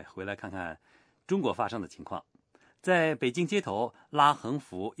再回来看看中国发生的情况。在北京街头拉横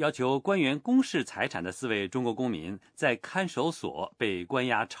幅要求官员公示财产的4位中国公民，在看守所被关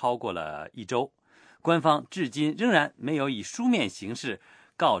押超过了1周，官方至今仍然没有以书面形式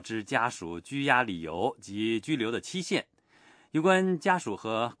告知家属拘押理由及拘留的期限。有关家属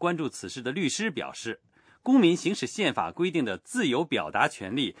和关注此事的律师表示，公民行使宪法规定的自由表达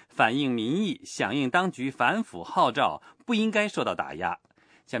权利，反映民意，响应当局反腐号召，不应该受到打压。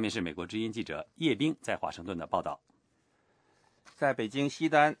下面是美国之音记者叶冰在华盛顿的报道。在北京西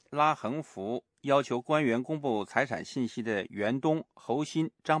单拉横幅要求官员公布财产信息的袁东、侯鑫、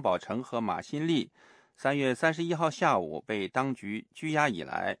张宝成和马新立，3月31号下午被当局拘押以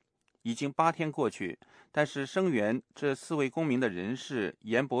来，已经8天过去，但是声援这4位公民的人士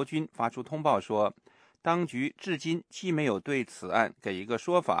严伯钧发出通报说，当局至今既没有对此案给一个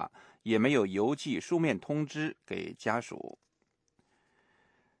说法，也没有邮寄书面通知给家属。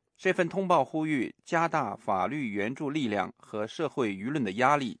这份通报呼吁加大法律援助力量和社会舆论的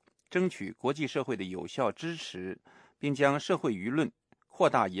压力，争取国际社会的有效支持，并将社会舆论扩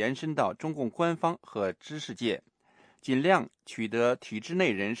大延伸到中共官方和知识界，尽量取得体制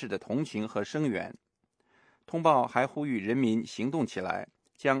内人士的同情和声援。通报还呼吁人民行动起来，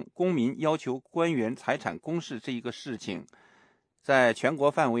将公民要求官员财产公示这一个事情在全国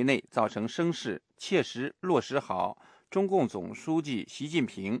范围内造成声势，切实落实好中共总书记习近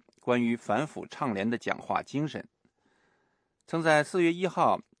平关于反腐倡廉的讲话精神。曾在4月1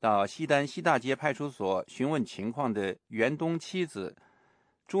号到西单西大街派出所询问情况的袁东妻子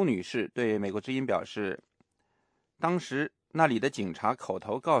朱女士对美国之音表示，当时那里的警察口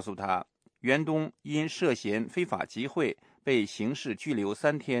头告诉她，袁东因涉嫌非法集会被刑事拘留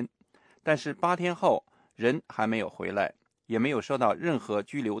3天，但是8天后人还没有回来，也没有收到任何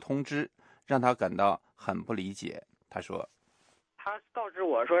拘留通知，让她感到很不理解。他说，他告知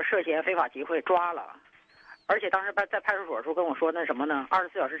我说涉嫌非法集会抓了，而且当时在派出所的时候跟我说那什么呢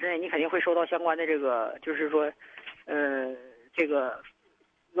，24小时之内你肯定会收到相关的这个就是说这个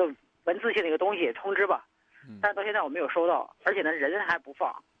文字性的一个东西通知吧，但是到现在我没有收到，而且呢人还不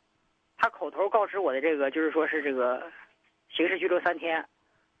放。他口头告知我的这个就是说是这个刑事拘留3天，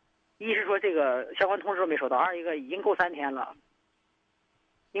一是说这个相关通知都没收到，二一个已经够3天了，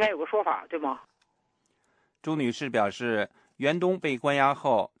应该有个说法对吗？朱女士表示，袁东被关押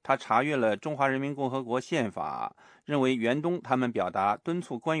后，她查阅了中华人民共和国宪法，认为袁东他们表达敦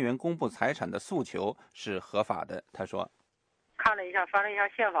促官员公布财产的诉求是合法的。她说，看了一下，翻了一下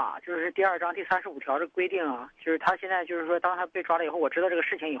宪法，就是第2章第35条的规定啊，就是他现在就是说，当他被抓了以后，我知道这个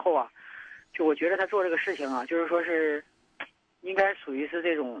事情以后啊，就我觉得他做这个事情啊，就是说是应该属于是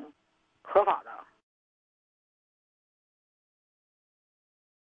这种合法的。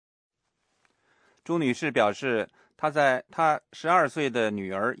朱女士表示，她12岁的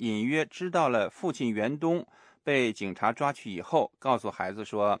女儿隐约知道了父亲袁东被警察抓去以后，告诉孩子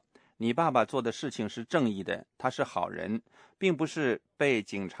说，你爸爸做的事情是正义的，他是好人，并不是被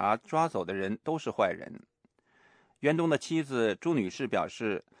警察抓走的人都是坏人。袁东的妻子朱女士表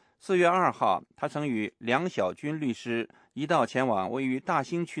示，4月2号，她曾与梁小军律师一道前往位于大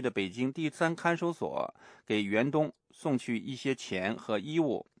兴区的北京第3看守所，给袁东送去一些钱和衣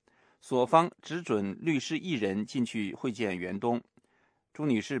物。所方只准律师1人进去会见袁东。朱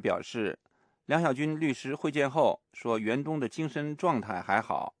女士表示，梁小军律师会见后说，袁东的精神状态还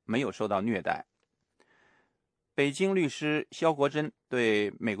好，没有受到虐待。北京律师肖国珍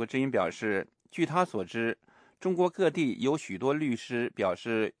对美国之音表示，据他所知，中国各地有许多律师表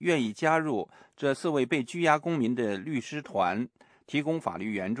示愿意加入这4位被拘押公民的律师团，提供法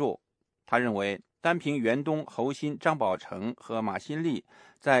律援助。他认为，单凭袁东、侯鑫、张宝成和马新立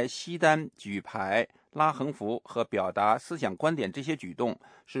在西单举牌、拉横幅和表达思想观点这些举动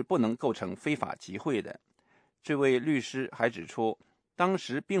是不能构成非法集会的。这位律师还指出，当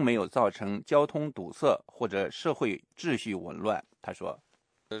时并没有造成交通堵塞或者社会秩序紊乱。他说，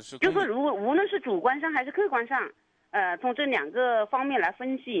就说如果无论是主观上还是客观上，从这2个方面来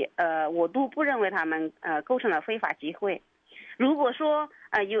分析，我都不认为他们构成了非法集会。如果说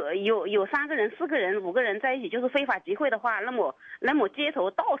有3个人、4个人、5个人在一起就是非法集会的话，那么街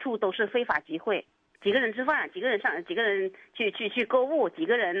头到处都是非法集会，几个人吃饭，几个人去购物，几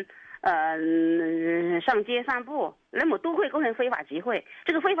个人上街散步，那么都会构成非法集会。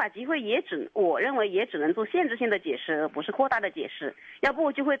这个非法集会我认为也只能做限制性的解释，而不是扩大的解释，要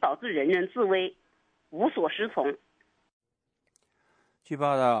不就会导致人人自危，无所适从。据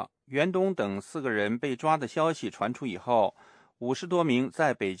报道，袁东等4个人被抓的消息传出以后，50多名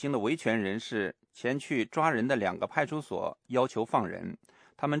在北京的维权人士前去抓人的2个派出所，要求放人。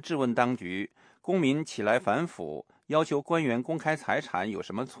他们质问当局，公民起来反腐，要求官员公开财产有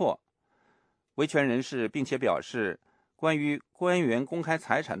什么错？维权人士并且表示，关于官员公开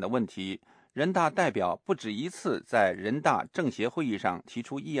财产的问题，人大代表不止1次在人大政协会议上提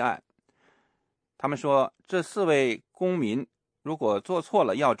出议案。他们说，这4位公民如果做错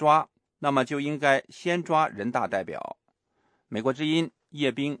了要抓，那么就应该先抓人大代表。美国之音叶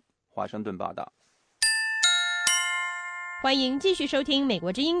冰，华盛顿报道。欢迎继续收听美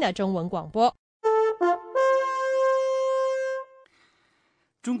国之音的中文广播。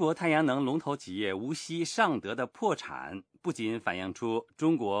中国太阳能龙头企业无锡尚德的破产，不仅反映出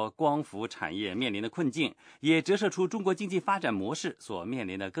中国光伏产业面临的困境，也折射出中国经济发展模式所面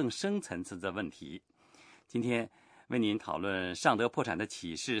临的更深层次的问题。今天为您讨论尚德破产的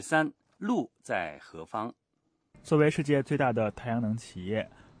启示3：路在何方？作为世界最大的太阳能企业，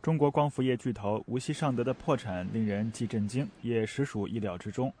中国光伏业巨头无锡尚德的破产令人既震惊也实属意料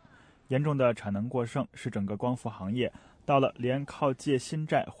之中。严重的产能过剩使整个光伏行业到了连靠借新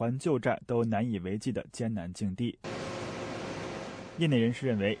债还旧债都难以为继的艰难境地。业内人士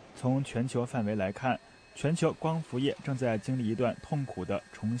认为，从全球范围来看，全球光伏业正在经历一段痛苦的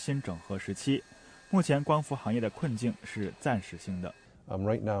重新整合时期。目前光伏行业的困境是暂时性的。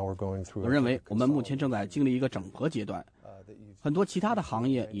我认为我们目前正在经历一个整合阶段，很多其他的行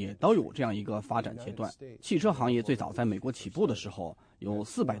业也都有这样一个发展阶段。汽车行业最早在美国起步的时候，有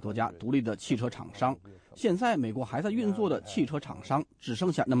400多家独立的汽车厂商，现在美国还在运作的汽车厂商只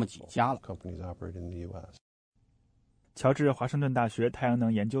剩下那么几家了。乔治华盛顿大学太阳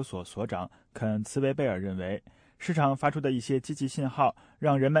能研究所所长肯·茨维贝尔认为，市场发出的一些积极信号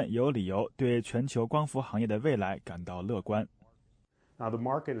让人们有理由对全球光伏行业的未来感到乐观。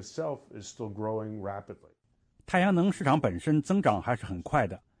太阳能市场本身增长还是很快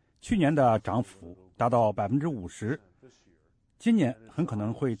的，去年的涨幅达到50%，今年很可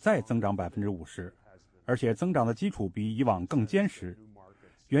能会再增长50%，而且增长的基础比以往更坚实。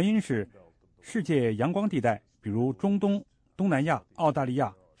原因是世界阳光地带，比如中东、东南亚、澳大利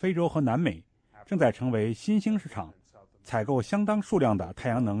亚、非洲和南美，正在成为新兴市场，采购相当数量的太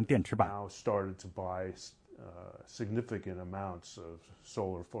阳能电池板。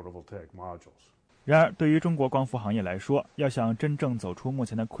然而，对于中国光伏行业来说，要想真正走出目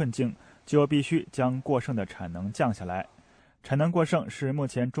前的困境，就必须将过剩的产能降下来。产能过剩是目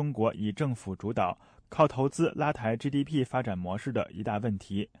前中国以政府主导、靠投资拉抬 GDP 发展模式的一大问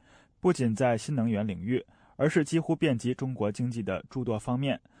题，不仅在新能源领域，而是几乎遍及中国经济的诸多方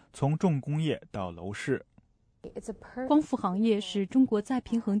面，从重工业到楼市。光伏行业是中国再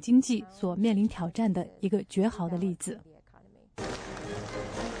平衡经济所面临挑战的一个绝好的例子。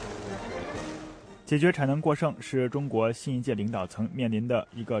解决产能过剩是中国新一届领导层面临的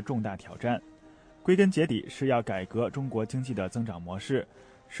一个重大挑战，归根结底是要改革中国经济的增长模式，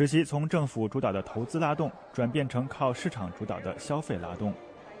使其从政府主导的投资拉动转变成靠市场主导的消费拉动。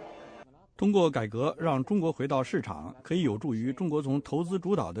通过改革让中国回到市场，可以有助于中国从投资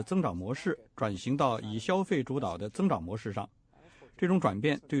主导的增长模式转型到以消费主导的增长模式上。这种转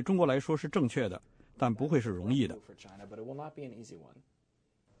变对中国来说是正确的，但不会是容易的。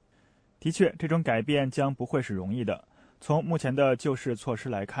的确，这种改变将不会是容易的。从目前的救市措施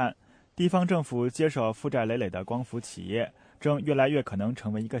来看，地方政府接手负债累累的光伏企业正越来越可能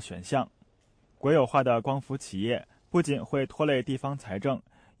成为一个选项。国有化的光伏企业不仅会拖累地方财政，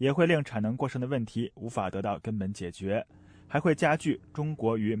也会令产能过剩的问题无法得到根本解决，还会加剧中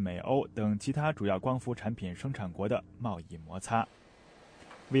国与美欧等其他主要光伏产品生产国的贸易摩擦。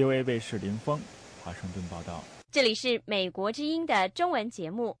VOA 卫视林峰，华盛顿报道。这里是美国之音的中文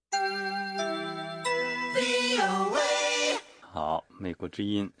节目。好，美国之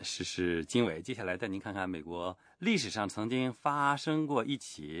音时事经纬，接下来带您看看美国历史上曾经发生过一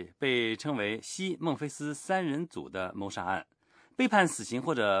起被称为西孟菲斯三人组的谋杀案。被判死刑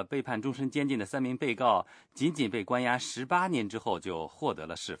或者被判终身监禁的3名被告，仅仅被关押18年之后就获得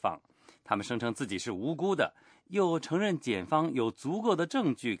了释放。他们声称自己是无辜的，又承认检方有足够的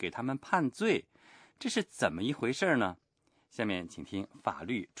证据给他们判罪，这是怎么一回事呢？下面请听法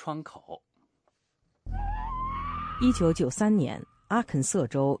律窗口。1993年，阿肯色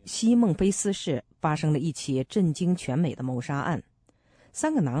州西孟菲斯市发生了一起震惊全美的谋杀案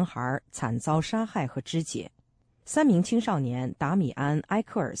，3个男孩惨遭杀害和肢解。3名青少年达米安·埃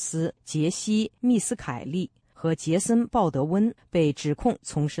克尔斯、杰西·密斯凯利和杰森·鲍德温被指控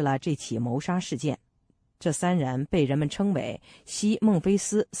从事了这起谋杀事件。这3人被人们称为西孟菲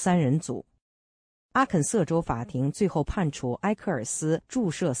斯三人组。阿肯色州法庭最后判处埃克尔斯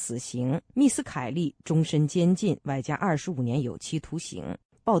注射死刑，密斯凯利终身监禁外加25年有期徒刑，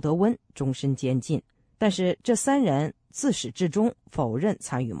鲍德温终身监禁。但是这3人自始至终否认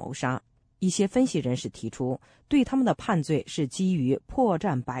参与谋杀。一些分析人士提出，对他们的判罪是基于破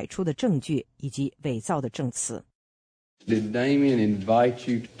绽百出的证据以及伪造的证词。Did Damien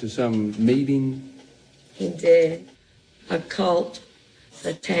invite you to some meeting? He did. A cult,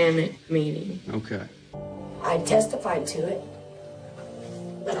 satanic meeting. Okay. I testified to it,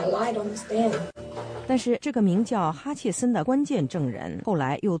 but I lied on the stand. 但是这个名叫哈切森的关键证人后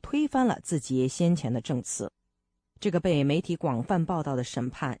来又推翻了自己先前的证词。这个被媒体广泛报道的审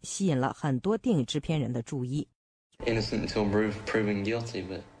判吸引了很多电影制片人的注意。Innocent until proven guilty,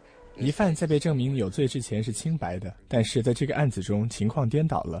 but疑犯在被证明有罪之前是清白的，但是在这个案子中情况颠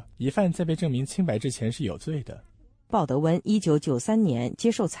倒了，疑犯在被证明清白之前是有罪的。鲍德温1993年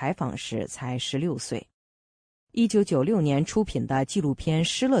接受采访时才16岁。1996年出品的纪录片《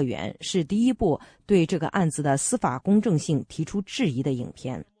失乐园》是第一部对这个案子的司法公正性提出质疑的影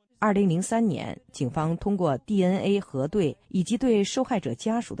片。2003年，警方通过 DNA 核对以及对受害者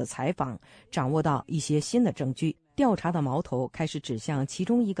家属的采访，掌握到一些新的证据。调查的矛头开始指向其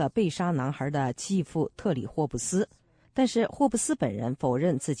中一个被杀男孩的继父特里霍布斯，但是霍布斯本人否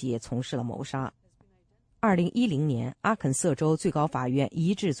认自己也从事了谋杀。2010年，阿肯色州最高法院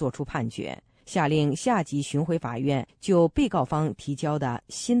一致作出判决，下令下级巡回法院就被告方提交的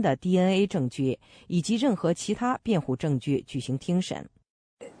新的 DNA 证据以及任何其他辩护证据举行听审。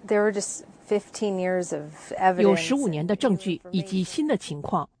有15年的证据以及新的情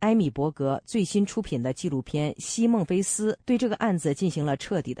况。埃米伯格最新出品的纪录片《西孟菲斯》对这个案子进行了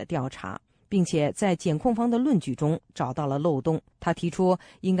彻底的调查，并且在检控方的论据中找到了漏洞。他提出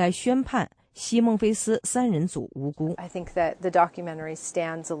应该宣判西孟菲斯3人组无辜。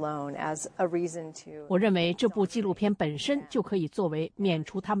我认为这部纪录片本身就可以作为免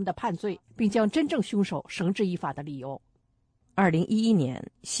除他们的判罪，并将真正凶手绳之以法的理由。2011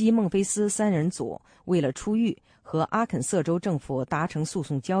年，西孟菲斯3人组为了出狱和阿肯色州政府达成诉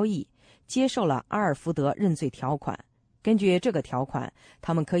讼交易，接受了阿尔福德认罪条款。根据这个条款，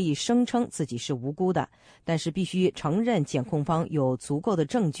他们可以声称自己是无辜的，但是必须承认检控方有足够的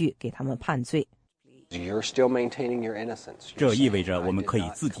证据给他们判罪。这意味着我们可以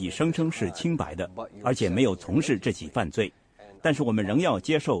自己声称是清白的，而且没有从事这起犯罪，但是我们仍要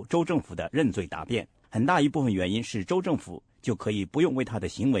接受州政府的认罪答辩。很大一部分原因是州政府就可以不用为他的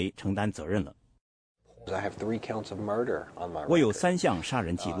行为承担责任了。我有3项杀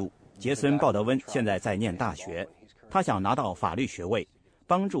人记录。杰森·鲍德温现在在念大学，他想拿到法律学位，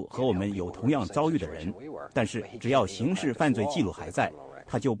帮助和我们有同样遭遇的人，但是只要刑事犯罪记录还在，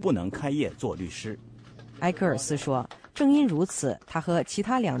他就不能开业做律师。埃克尔斯说，正因如此，他和其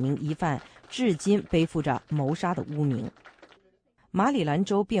他2名疑犯至今背负着谋杀的污名。马里兰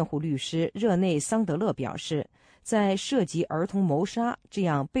州辩护律师热内·桑德勒表示，在涉及儿童谋杀这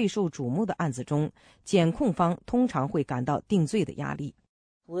样备受瞩目的案子中，检控方通常会感到定罪的压力。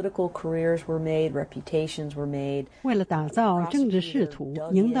为了打造政治仕途，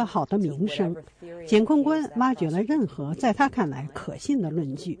赢得好的名声，检控官挖掘了任何在他看来可信的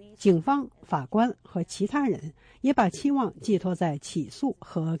论据。警方、法官和其他人也把期望寄托在起诉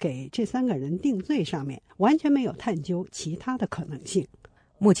和给这3个人定罪上面，完全没有探究其他的可能性。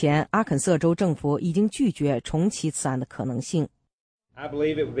目前，阿肯色州政府已经拒绝重启此案的可能性。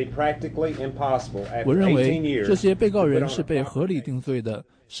我认为这些被告人是被合理定罪的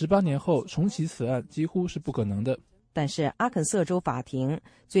，18年后重启此案几乎是不可能的。但是阿肯色州法庭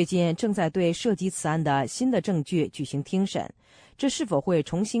最近正在对涉及此案的新的证据举行听审，这是否会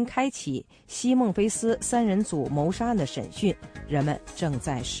重新开启西孟菲斯3人组谋杀案的审讯，人们正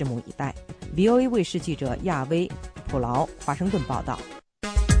在拭目以待。VOA 卫视记者亚威、普劳华盛顿报道。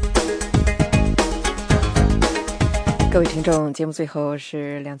各位听众，节目最后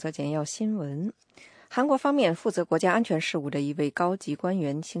是2则简要新闻。韩国方面负责国家安全事务的一位高级官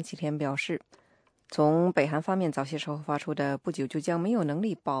员星期天表示，从北韩方面早些时候发出的不久就将没有能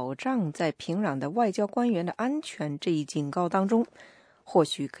力保障在平壤的外交官员的安全这一警告当中，或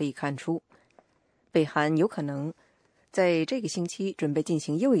许可以看出北韩有可能在这个星期准备进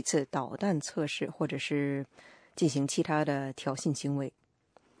行又一次导弹测试，或者是进行其他的挑衅行为。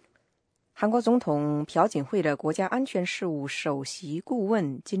韩国总统朴槿惠的国家安全事务首席顾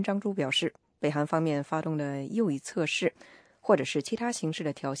问金章洙表示，北韩方面发动的又一测试或者是其他形式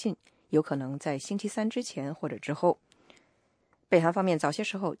的挑衅有可能在星期3之前或者之后。北韩方面早些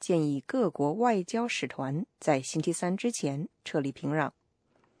时候建议各国外交使团在星期3之前撤离平壤。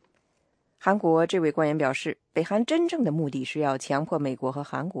韩国这位官员表示，北韩真正的目的是要强迫美国和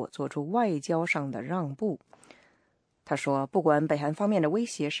韩国做出外交上的让步。他说，不管北韩方面的威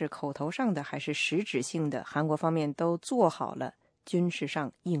胁是口头上的还是实质性的，韩国方面都做好了军事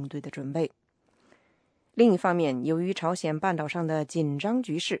上应对的准备。另一方面，由于朝鲜半岛上的紧张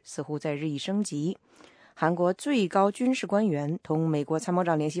局势似乎在日益升级，韩国最高军事官员同美国参谋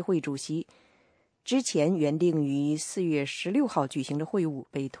长联席会主席之前原定于4月16号举行的会晤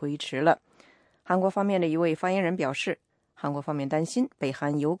被推迟了。韩国方面的一位发言人表示，韩国方面担心北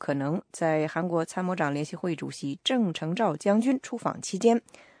韩有可能在韩国参谋长联席会主席郑成照将军出访期间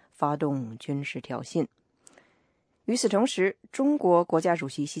发动军事挑衅。与此同时，中国国家主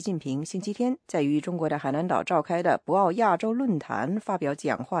席习近平星期天在于中国的海南岛召开的博鳌亚洲论坛发表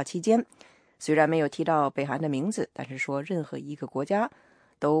讲话期间，虽然没有提到北韩的名字，但是说任何一个国家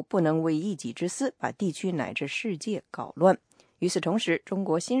都不能为一己之私把地区乃至世界搞乱。与此同时，中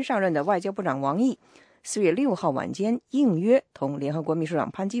国新上任的外交部长王毅4月6号晚间应约同联合国秘书长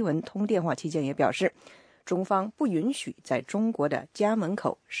潘基文通电话期间也表示，中方不允许在中国的家门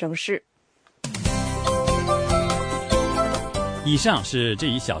口生事。以上是这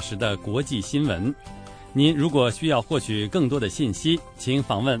一小时的国际新闻。您如果需要获取更多的信息，请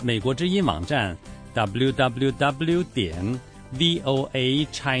访问美国之音网站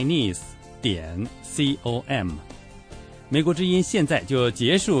www.voachinese.com。美国之音现在就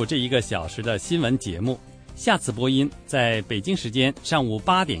结束这1个小时的新闻节目，下次播音在北京时间上午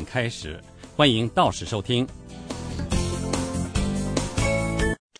8点开始，欢迎到时收听。